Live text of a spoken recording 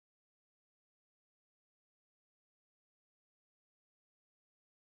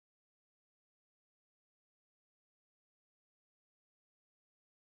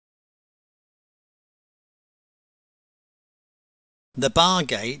The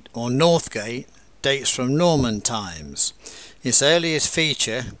Bargate or Northgate dates from Norman times, its earliest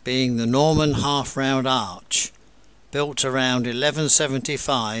feature being the Norman half-round arch, built around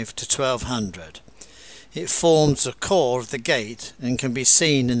 1175 to 1200. It forms the core of the gate and can be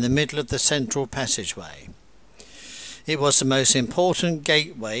seen in the middle of the central passageway. It was the most important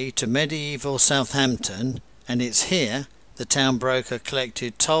gateway to medieval Southampton, and it's here the town broker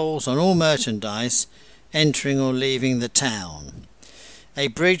collected tolls on all merchandise entering or leaving the town. A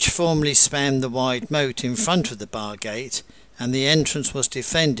bridge formerly spanned the wide moat in front of the Bargate, and the entrance was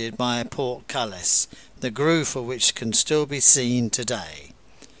defended by a portcullis, the groove for which can still be seen today.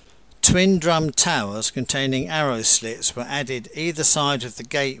 Twin drum towers containing arrow slits were added either side of the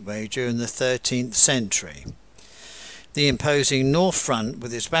gateway during the 13th century. The imposing north front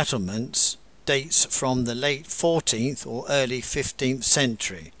with its battlements dates from the late 14th or early 15th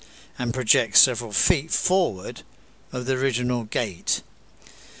century and projects several feet forward of the original gate.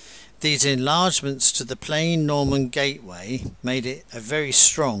 These enlargements to the plain Norman gateway made it a very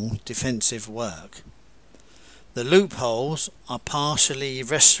strong defensive work. The loopholes are partially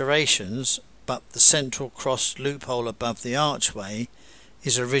restorations, but the central cross loophole above the archway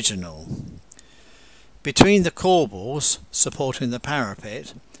is original. Between the corbels supporting the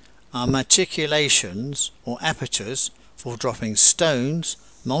parapet are matriculations or apertures for dropping stones,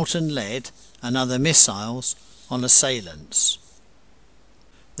 molten lead and other missiles on assailants.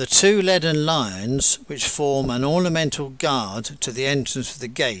 The two leaden lions, which form an ornamental guard to the entrance of the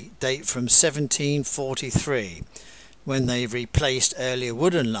gate, date from 1743, when they replaced earlier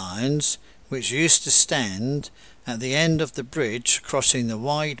wooden lions which used to stand at the end of the bridge crossing the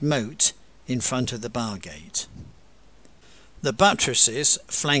wide moat in front of the Bargate. The buttresses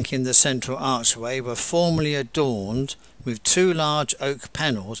flanking the central archway were formerly adorned with two large oak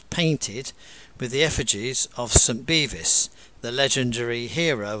panels painted with the effigies of St. Bevis, the legendary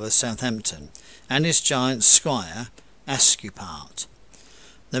hero of Southampton, and his giant squire, Ascupart.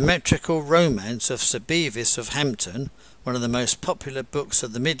 The metrical romance of Sir Bevis of Hampton, one of the most popular books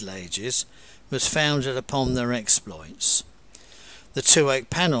of the Middle Ages, was founded upon their exploits. The two oak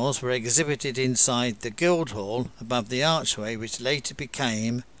panels were exhibited inside the Guildhall above the archway, which later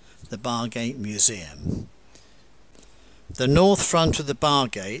became the Bargate Museum. The north front of the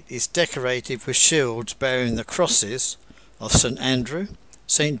Bargate is decorated with shields bearing the crosses of St. Andrew,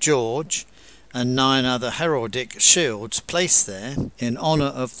 St. George and 9 other heraldic shields placed there in honour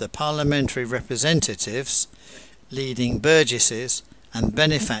of the parliamentary representatives, leading burgesses and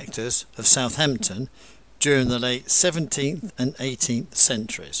benefactors of Southampton during the late 17th and 18th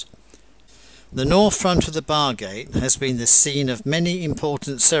centuries. The north front of the Bargate has been the scene of many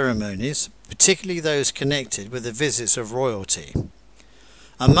important ceremonies, particularly those connected with the visits of royalty.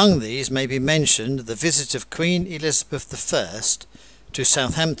 Among these may be mentioned the visit of Queen Elizabeth I to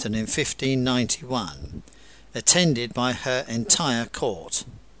Southampton in 1591, attended by her entire court.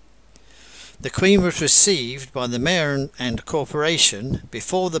 The Queen was received by the Mayor and Corporation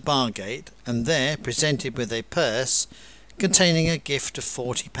before the Bargate and there presented with a purse containing a gift of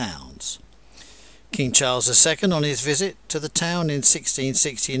 £40. King Charles II, on his visit to the town in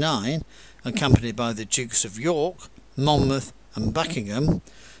 1669, accompanied by the Dukes of York, Monmouth and Buckingham,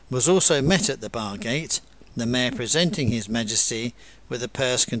 was also met at the Bargate, the Mayor presenting His Majesty with a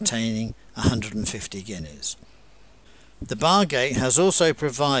purse containing 150 guineas. The Bargate has also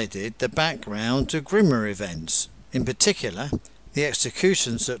provided the background to grimmer events, in particular the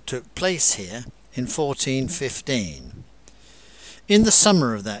executions that took place here in 1415. In the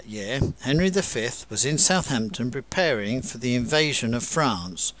summer of that year, Henry V was in Southampton preparing for the invasion of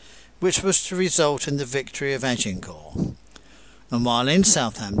France, which was to result in the victory of Agincourt. And while in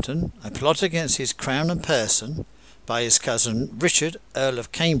Southampton, a plot against his crown and person by his cousin Richard, Earl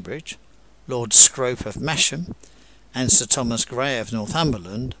of Cambridge, Lord Scrope of Masham, and Sir Thomas Grey of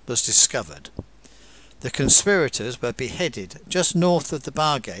Northumberland was discovered. The conspirators were beheaded just north of the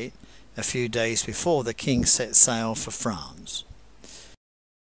Bargate a few days before the king set sail for France.